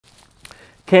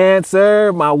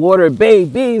Cancer, my water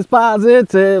babies,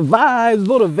 positive vibes,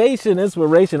 motivation,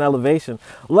 inspiration, elevation,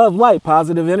 love, light,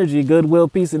 positive energy, goodwill,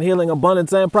 peace and healing,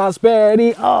 abundance and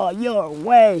prosperity all your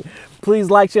way. Please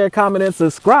like, share, comment, and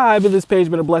subscribe if this page has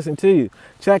been a blessing to you.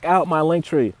 Check out my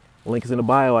Linktree. Link is in the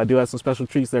bio. I do have some special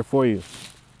treats there for you.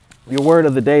 Your word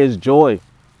of the day is joy.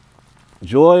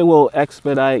 Joy will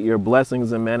expedite your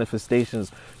blessings and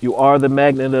manifestations. You are the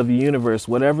magnet of the universe.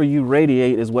 Whatever you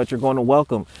radiate is what you're going to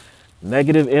welcome.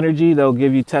 Negative energy, they'll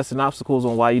give you tests and obstacles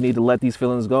on why you need to let these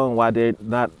feelings go and why they're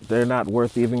not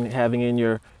worth even having in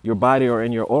your body or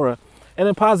in your aura. And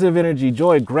then positive energy,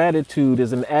 joy, gratitude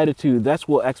is an attitude. That's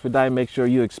what will expedite and make sure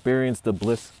you experience the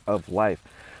bliss of life.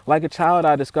 Like a child,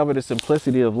 I discovered the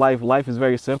simplicity of life. Life is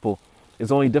very simple.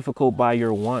 It's only difficult by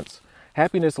your wants.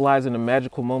 Happiness lies in the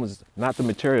magical moments, not the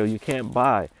material. You can't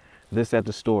buy this at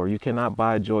the store. You cannot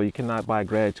buy joy. You cannot buy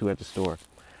gratitude at the store,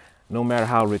 no matter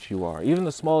how rich you are. Even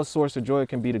the smallest source of joy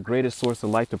can be the greatest source of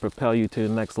light to propel you to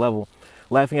the next level.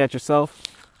 Laughing at yourself,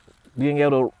 being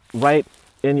able to write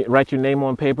your name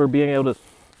on paper, being able to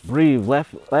breathe,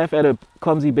 laugh at a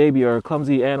clumsy baby or a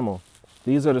clumsy animal.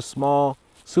 These are the small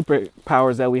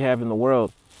superpowers that we have in the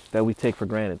world that we take for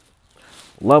granted.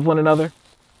 Love one another.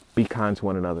 Be kind to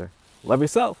one another. Love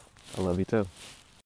yourself. I love you too.